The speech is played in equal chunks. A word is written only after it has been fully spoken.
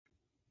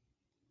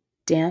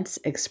Dance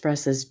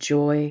expresses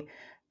joy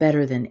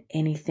better than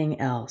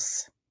anything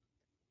else.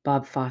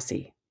 Bob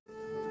Fosse.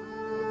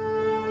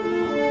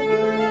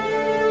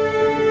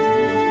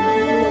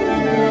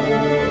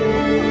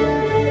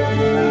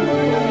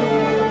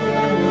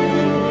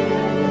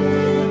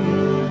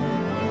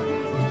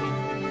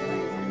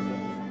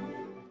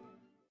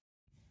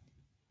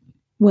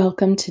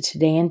 Welcome to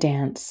Today in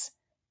Dance,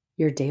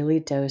 your daily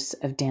dose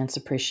of dance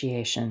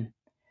appreciation.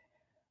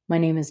 My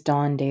name is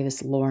Dawn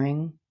Davis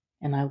Loring,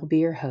 and I will be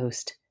your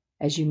host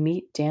as you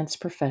meet dance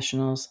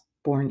professionals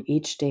born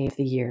each day of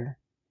the year.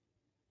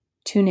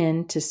 Tune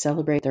in to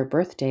celebrate their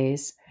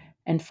birthdays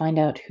and find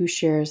out who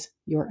shares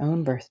your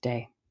own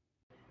birthday.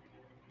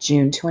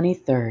 June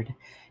 23rd,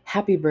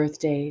 happy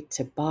birthday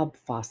to Bob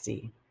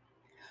Fosse.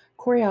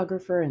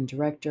 Choreographer and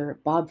director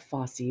Bob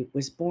Fosse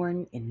was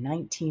born in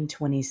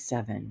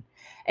 1927,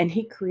 and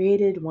he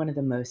created one of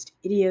the most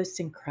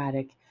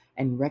idiosyncratic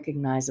and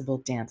recognizable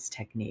dance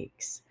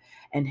techniques,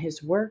 and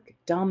his work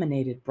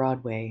dominated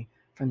Broadway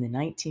from the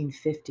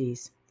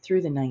 1950s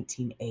through the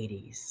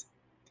 1980s.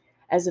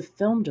 As a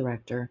film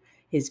director,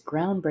 his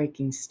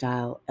groundbreaking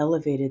style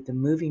elevated the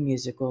movie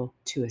musical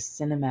to a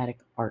cinematic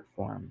art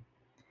form.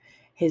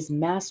 His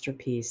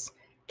masterpiece,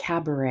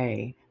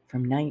 Cabaret,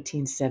 from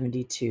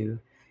 1972,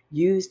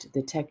 used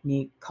the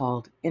technique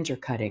called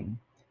intercutting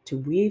to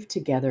weave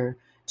together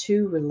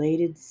two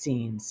related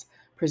scenes,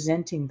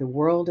 presenting the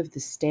world of the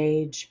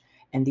stage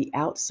and the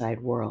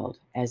outside world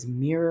as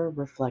mirror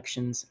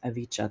reflections of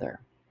each other.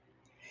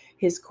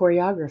 His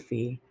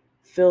choreography,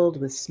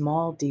 filled with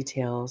small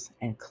details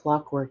and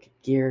clockwork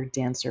gear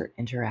dancer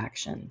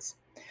interactions,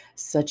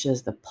 such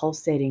as the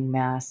pulsating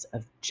mass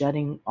of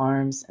jutting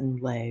arms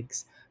and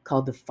legs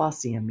called the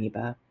Fosse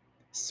amoeba,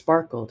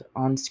 sparkled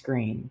on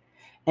screen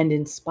and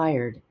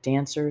inspired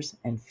dancers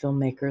and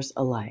filmmakers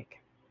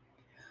alike.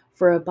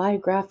 For a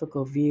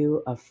biographical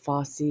view of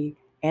Fosse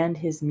and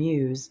his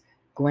muse,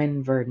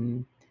 Gwen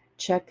Verdon,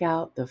 check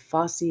out the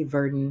Fosse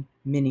Verdon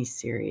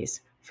miniseries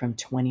from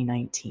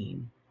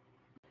 2019.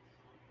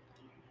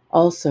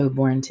 Also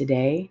born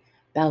today,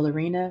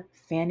 ballerina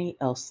Fanny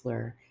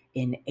Elssler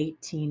in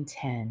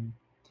 1810.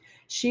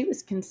 She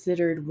was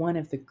considered one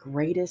of the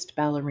greatest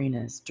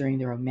ballerinas during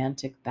the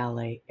Romantic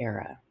ballet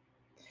era,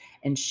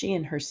 and she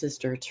and her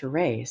sister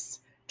Therese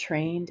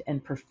trained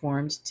and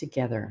performed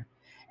together,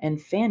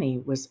 and Fanny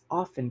was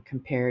often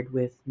compared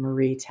with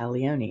Marie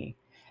Taglioni,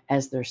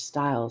 as their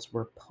styles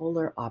were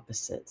polar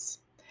opposites.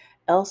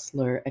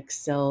 Elssler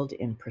excelled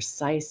in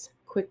precise,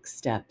 quick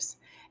steps,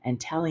 and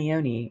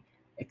Taglioni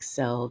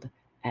excelled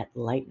at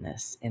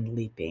lightness and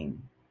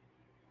leaping.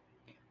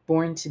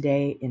 Born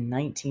today in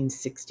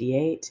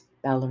 1968,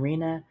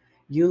 ballerina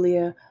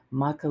Yulia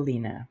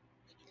Makalina.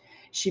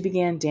 She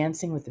began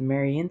dancing with the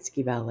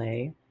Mariinsky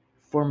Ballet,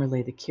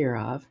 formerly the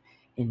Kirov,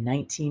 in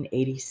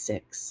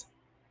 1986.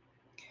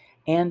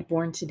 And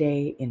born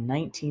today in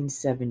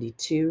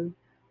 1972,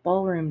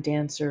 ballroom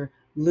dancer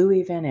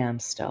Louis Van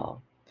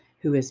Amstel,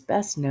 who is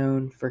best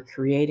known for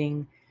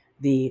creating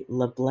the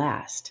La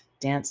Blast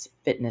dance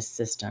fitness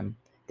system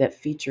that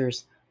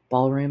features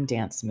ballroom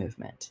dance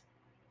movement.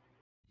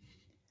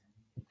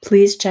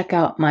 Please check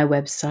out my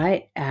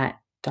website at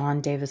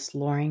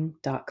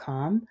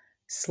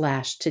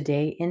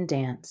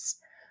dondavisloring.com/todayindance,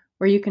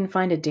 where you can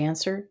find a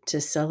dancer to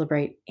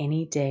celebrate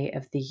any day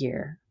of the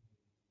year.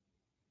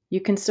 You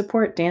can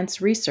support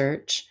dance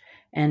research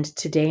and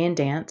Today in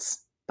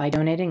Dance by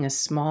donating a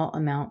small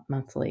amount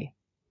monthly.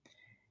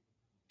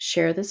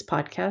 Share this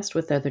podcast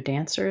with other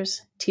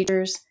dancers,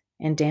 teachers,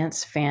 and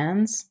dance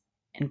fans,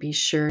 and be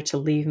sure to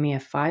leave me a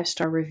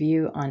 5-star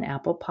review on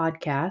Apple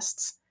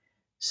Podcasts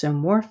so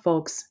more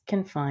folks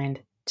can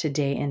find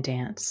Today in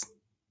Dance.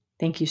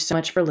 Thank you so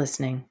much for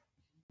listening.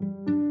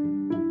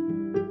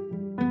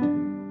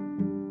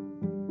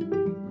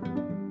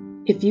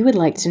 If you would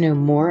like to know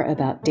more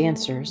about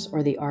dancers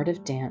or the art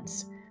of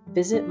dance,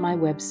 visit my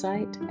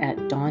website at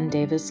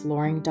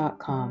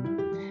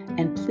dondavisloring.com,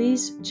 and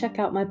please check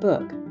out my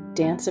book,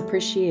 Dance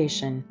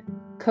Appreciation,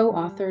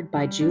 co-authored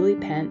by Julie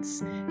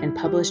Pence and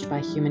published by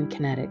Human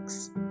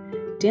Kinetics.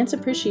 Dance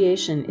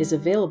Appreciation is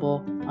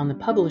available on the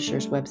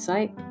publisher's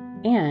website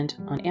and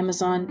on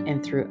Amazon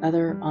and through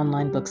other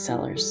online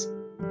booksellers.